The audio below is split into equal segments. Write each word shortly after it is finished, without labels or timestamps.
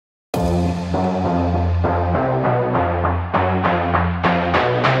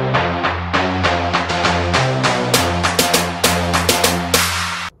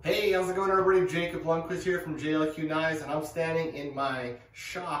Lundquist here from JLQ Knives, and I'm standing in my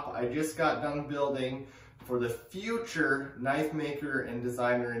shop I just got done building for the future knife maker and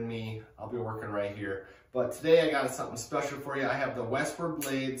designer in me. I'll be working right here. But today I got something special for you. I have the Weswer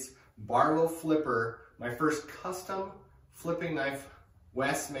Blades Barlow Flipper, my first custom flipping knife.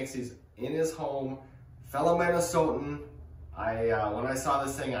 Wes makes these in his home, fellow Minnesotan. When I saw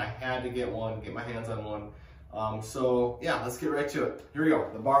this thing, I had to get my hands on one. So yeah, let's get right to it. Here we go,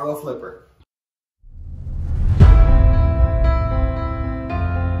 the Barlow Flipper.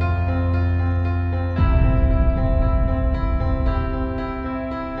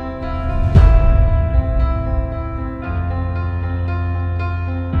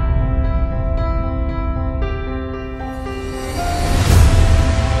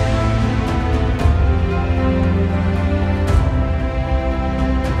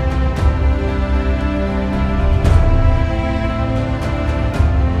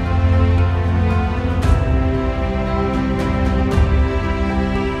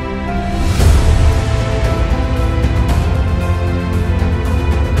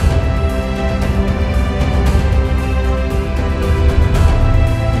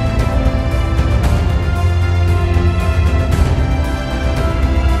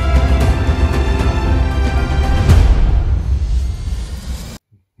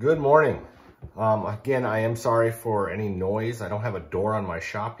 Good morning. Again, I am sorry for any noise. I don't have a door on my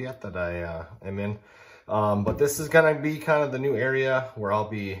shop yet that I am in. But this is gonna be kind of the new area where I'll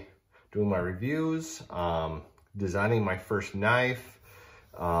be doing my reviews, designing my first knife,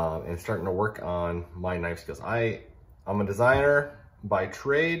 and starting to work on my knife skills. I'm a designer by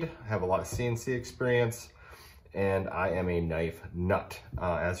trade, have a lot of CNC experience, and I am a knife nut,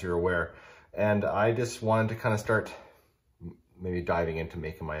 as you're aware. And I just wanted to kind of start maybe diving into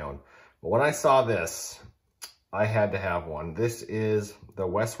making my own. But when I saw this, I had to have one. This is the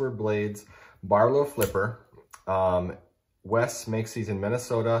Weswer Blades Barlow Flipper. Wes makes these in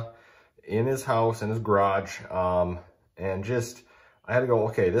Minnesota, in his house, in his garage. And just, I had to go,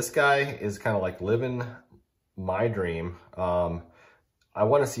 okay, this guy is kind of like living my dream. I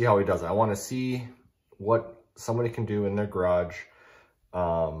want to see how he does it. I want to see what somebody can do in their garage.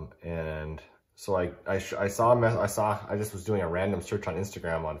 And so I just was doing a random search on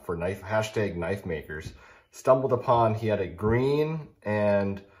Instagram for hashtag knife makers. Stumbled upon, he had a green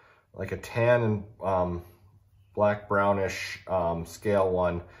and like a tan and black brownish scale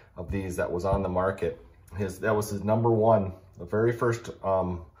one of these that was on the market. That was his number one, the very first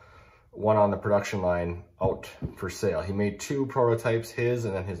one on the production line out for sale. He made 2 prototypes, his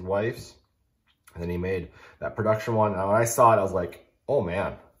and then his wife's. And then he made that production one. And when I saw it, I was like, oh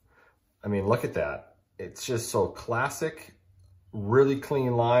man. I mean, look at that. It's just so classic, really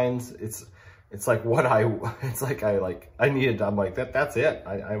clean lines. It's like what I needed. I'm like, that's it.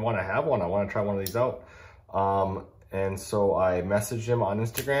 I want to have one. I want to try one of these out. And so I messaged him on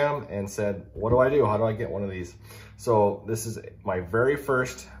Instagram and said, what do I do? How do I get one of these? So this is my very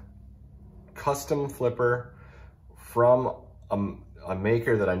first custom flipper from a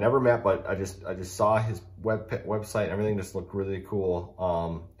maker that I never met, but I just saw his website. Everything just looked really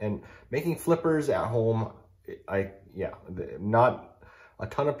cool. And making flippers at home, not a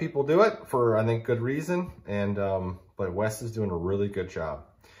ton of people do it for, I think, good reason. And but Wes is doing a really good job.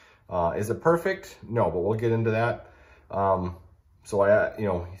 Is it perfect? No, but we'll get into that. So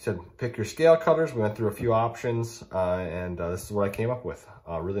he said pick your scale cutters. We went through a few options, and this is what I came up with.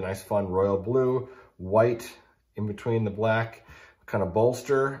 Really nice, fun royal blue, white in between the black, kind of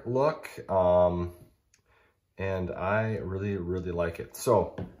bolster look, and I really like it.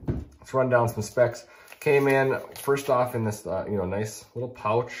 So let's run down some specs. Came in first off in this nice little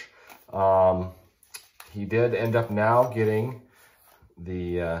pouch. He did end up now getting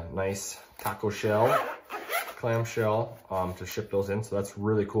the nice taco shell, clam shell, to ship those in. So that's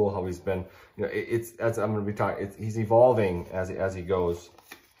really cool how he's been, as I'm going to be talking, he's evolving as he goes.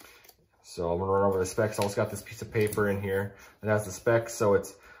 So I'm gonna run over the specs. I also got this piece of paper in here that has the specs. So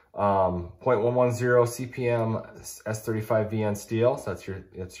it's 0.110 CPM S35 VN steel. So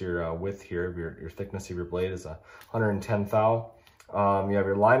that's your width here. Your thickness of your blade is 110 thou. You have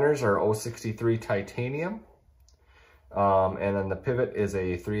your liners are 063 titanium. And then the pivot is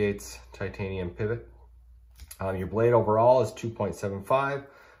a 3/8 titanium pivot. Your blade overall is 2.75.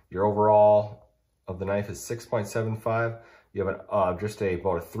 Your overall of the knife is 6.75. You have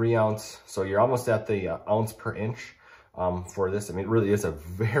about a 3 ounce, so you're almost at the ounce per inch for this. I mean, it really is a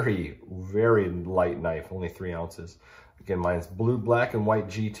very light knife, only 3 ounces. Again, mine's blue, black, and white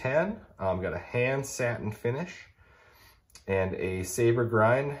G10. Got a hand satin finish and a saber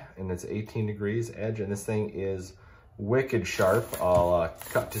grind, and it's 18 degrees edge. And this thing is wicked sharp. I'll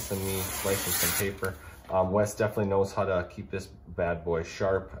cut to me slicing some paper. Wes definitely knows how to keep this bad boy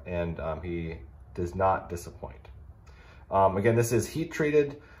sharp, and he does not disappoint. Again, this is heat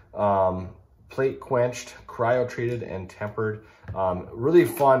treated, plate quenched, cryo treated, and tempered. Really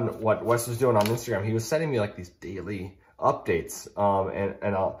fun what Wes was doing on Instagram. He was sending me like these daily updates,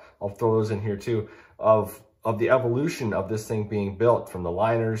 and I'll throw those in here too, of the evolution of this thing being built, from the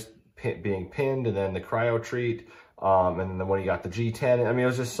liners being pinned, and then the cryo treat, and then when he got the G10. I mean, it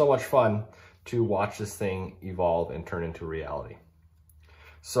was just so much fun to watch this thing evolve and turn into reality.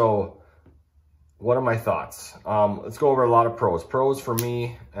 So what are my thoughts? Let's go over a lot of pros. Pros for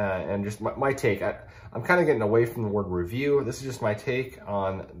me, and just my take. I'm kind of getting away from the word review. This is just my take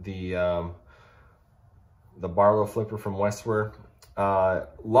on the Barlow flipper from Weswer.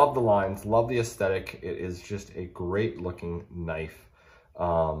 Love the lines, love the aesthetic. It is just a great looking knife.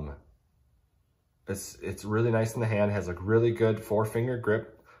 It's really nice in the hand. It has a really good 4-finger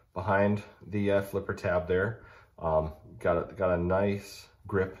grip behind the flipper tab there. Got a nice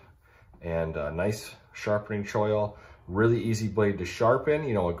grip and a nice sharpening choil. Really easy blade to sharpen,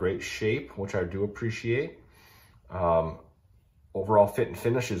 you know, a great shape, which I do appreciate. Overall fit and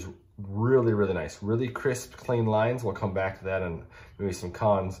finish is really, really nice. Really crisp, clean lines. We'll come back to that and maybe some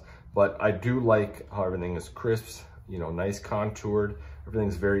cons, but I do like how everything is crisp, you know, nice contoured.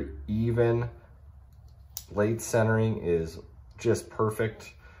 Everything's very even. Blade centering is just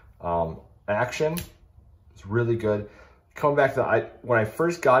perfect. Action is really good. Coming back to when I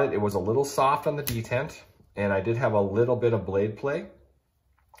first got it, it was a little soft on the detent, and I did have a little bit of blade play.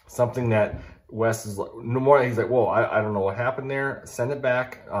 Something that Wes is like, no more. He's like, whoa, I don't know what happened there. Send it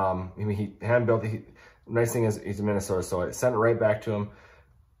back. I mean, he hand built it. Nice thing is he's in Minnesota, so I sent it right back to him.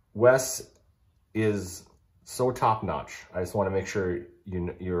 Wes is so top notch. I just want to make sure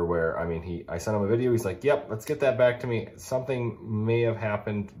you're aware. I mean, I sent him a video. He's like, yep, let's get that back to me. Something may have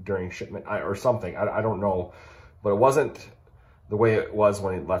happened during shipment or something. I don't know, but it wasn't the way it was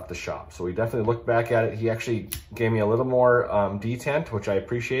when he left the shop. So we definitely looked back at it. He actually gave me a little more detent, which I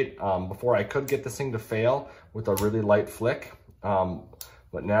appreciate. Before I could get this thing to fail with a really light flick.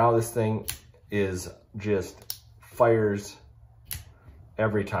 But now this thing is just fires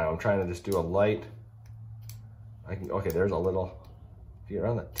every time. I'm trying to just do a light. Okay, there's a little, if you're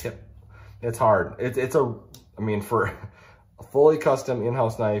on the tip, it's hard. I mean, for a fully custom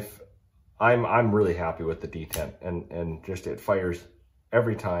in-house knife, I'm really happy with the detent, and just it fires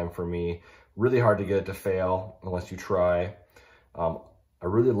every time for me. Really hard to get it to fail unless you try. I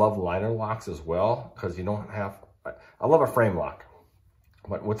really love liner locks as well, because you don't have, I love a frame lock,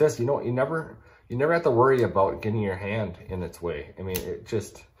 but with this, you never have to worry about getting your hand in its way. I mean, it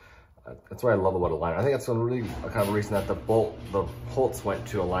just, that's what I love about a liner. I think that's one really kind of reason that the bolts went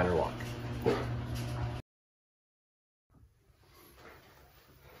to a liner lock.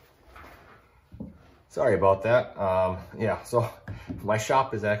 Sorry about that. Yeah, so my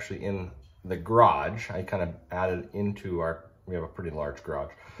shop is actually in the garage. I kind of added into we have a pretty large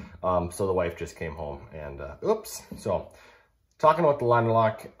garage. So the wife just came home and, oops. So talking about the liner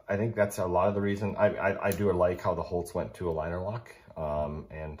lock, I think that's a lot of the reason. I do like how the Holtz went to a liner lock.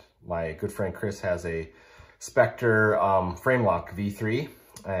 And my good friend Chris has a Spectre frame lock V3,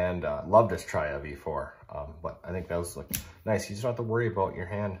 and love to try a V4. But I think that was like nice. You just don't have to worry about your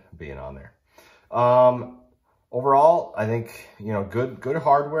hand being on there. Overall, I think, you know, good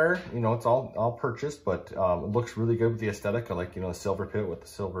hardware. You know, it's all purchased, but it looks really good with the aesthetic. I like, you know, the silver pivot with the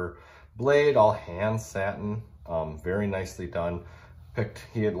silver blade, all hand satin, very nicely done.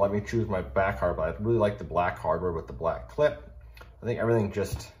 He had let me choose my back hardware. I really like the black hardware with the black clip. I think everything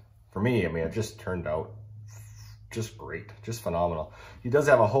just, for me, I mean, it just turned out just great, just phenomenal. He does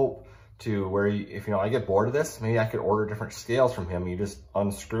have a hope to where, if you know, I get bored of this, maybe I could order different scales from him. You just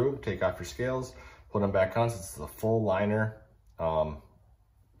unscrew, take off your scales, put them back on. So it's a full liner.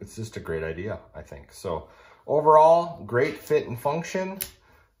 It's just a great idea, I think. So overall, great fit and function,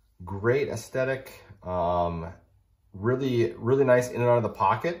 great aesthetic, really, really nice in and out of the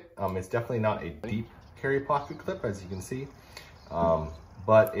pocket. It's definitely not a deep carry pocket clip, as you can see.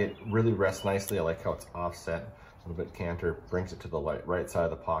 But it really rests nicely. I like how it's offset, a little bit canter, brings it to the right side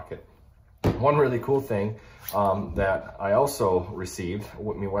of the pocket. One really cool thing that I also received, I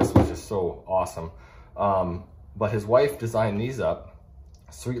mean, Wes was just so awesome, but his wife designed these up.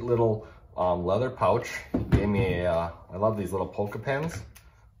 Sweet little leather pouch. Gave me I love these little polka pens.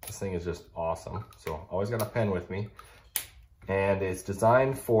 This thing is just awesome. So always got a pen with me. And it's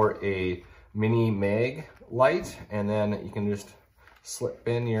designed for a mini mag light, and then you can just slip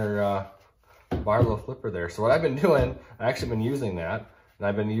in your Barlow flipper there. So what I've been doing, I actually been using that. And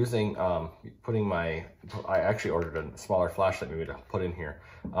I've been using, I actually ordered a smaller flashlight maybe to put in here.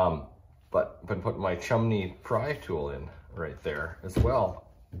 But been putting my chimney pry tool in right there as well.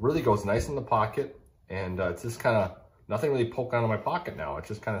 Really goes nice in the pocket, and it's just kind of, nothing really poking out of my pocket now. It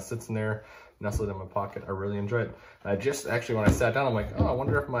just kind of sits in there, nestled in my pocket. I really enjoy it. And I just, actually, when I sat down, I'm like, oh, I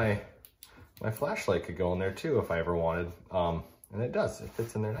wonder if my flashlight could go in there too if I ever wanted. And it does, it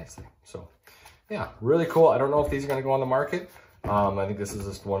fits in there nicely. So yeah, really cool. I don't know if these are gonna go on the market. I think this is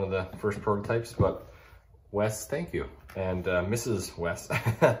just one of the first prototypes, but Wes, thank you. And Mrs. Wes,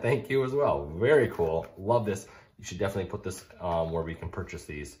 thank you as well. Very cool, love this. You should definitely put this where we can purchase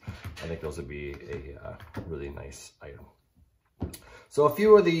these. I think those would be a really nice item. So a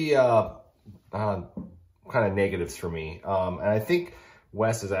few of the kind of negatives for me. And I think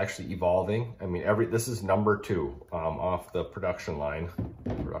Wes is actually evolving. I mean, this is number 2 off the production line.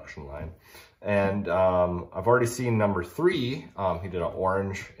 And I've already seen number 3. He did an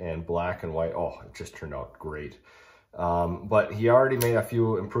orange and black and white. Oh, it just turned out great. But he already made a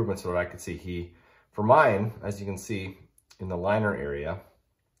few improvements that I could see. For mine, as you can see in the liner area,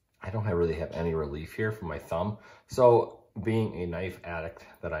 I don't really have any relief here from my thumb. So being a knife addict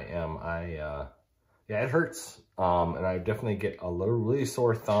that I am, yeah, it hurts. And I definitely get a really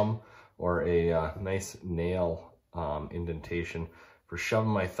sore thumb or a nice nail indentation for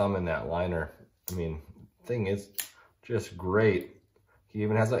shoving my thumb in that liner. I mean, thing is just great. He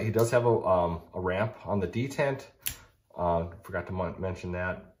even has he does have a ramp on the detent. Forgot to mention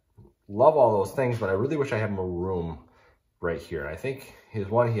that. Love all those things, but I really wish I had more room right here. I think his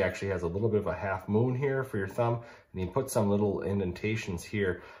one, he actually has a little bit of a half moon here for your thumb, and he put some little indentations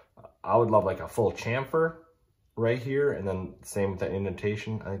here. I would love like a full chamfer right here, and then same with that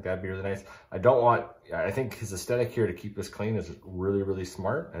indentation. I think that'd be really nice. I think his aesthetic here to keep this clean is really, really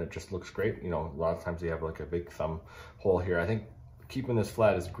smart, and it just looks great. You know, a lot of times you have like a big thumb hole here. I think keeping this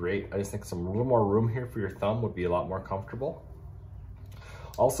flat is great. I just think a little more room here for your thumb would be a lot more comfortable.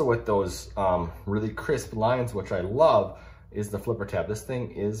 Also with those really crisp lines, which I love, is the flipper tab. This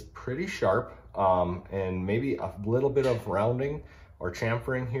thing is pretty sharp, and maybe a little bit of rounding or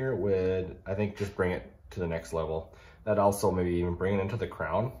chamfering here would, I think, just bring it to the next level. That also maybe even bring it into the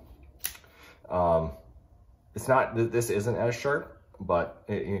crown. This isn't as sharp, but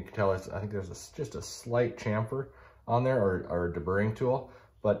you can tell I think there's just a slight chamfer on there, or a deburring tool.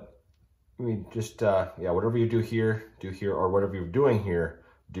 But I mean, just, yeah, whatever you do here, or whatever you're doing here,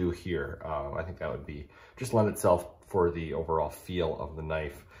 do here. I think that would be, just lend itself for the overall feel of the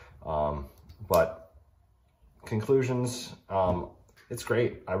knife. But conclusions, it's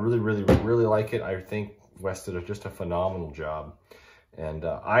great. I really, really, really like it. I think Wes did just a phenomenal job. And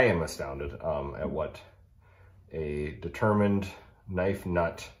I am astounded at what a determined knife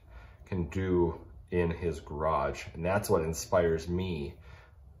nut can do in his garage. And that's what inspires me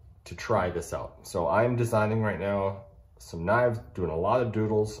to try this out. So I'm designing right now some knives, doing a lot of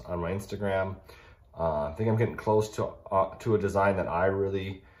doodles on my Instagram. I think I'm getting close to a design that I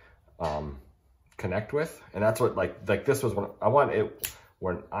really connect with. And that's what, like this was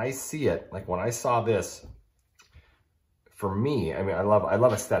when I see it, like when I saw this, for me, I mean, I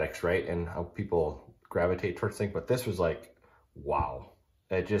love aesthetics, right? And how people gravitate towards things, but this was like, wow.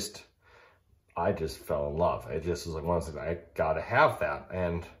 I just fell in love. It just was like one of those things, I gotta have that.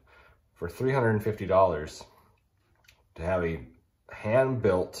 And for $350 to have a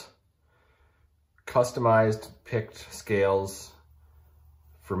hand-built, customized, picked scales,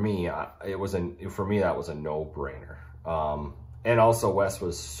 for me, that was a no-brainer. And also Wes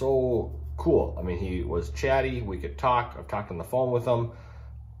was so cool. I mean, he was chatty. We could talk. I've talked on the phone with him.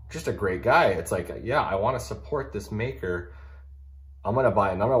 Just a great guy. It's like, yeah, I want to support this maker. I'm going to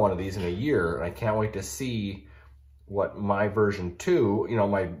buy another one of these in a year, and I can't wait to see what my version 2, you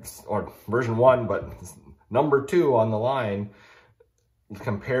know, or version 1, but number 2 on the line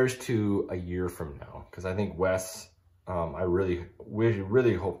compares to a year from now. Because I think Wes, I really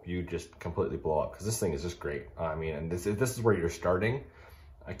hope you just completely blow up, because this thing is just great. I mean, and this is where you're starting.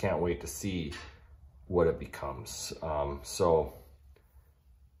 I can't wait to see what it becomes. So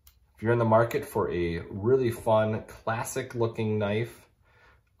if you're in the market for a really fun, classic looking knife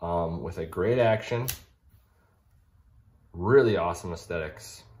with a great action, really awesome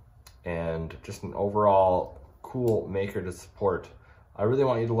aesthetics, and just an overall cool maker to support, I really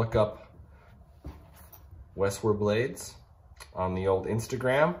want you to look up Weswer Blades on the old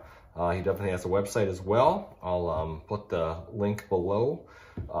Instagram. He definitely has a website as well. I'll put the link below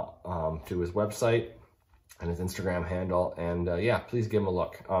to his website and his Instagram handle. And yeah, please give him a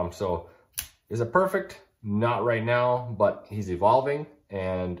look. So is it perfect? Not right now, but he's evolving,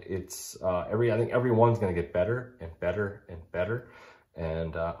 and it's I think everyone's gonna get better and better and better.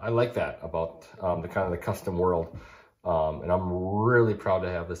 And I like that about the kind of the custom world. And I'm really proud to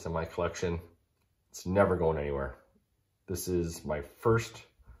have this in my collection. It's never going anywhere. This is my first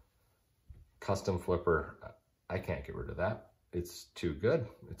custom flipper. I can't get rid of that. It's too good.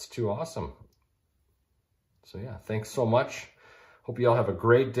 It's too awesome. So yeah, thanks so much. Hope you all have a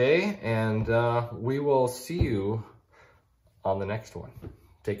great day, and we will see you on the next one.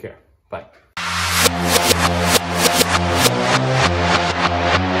 Take care. Bye.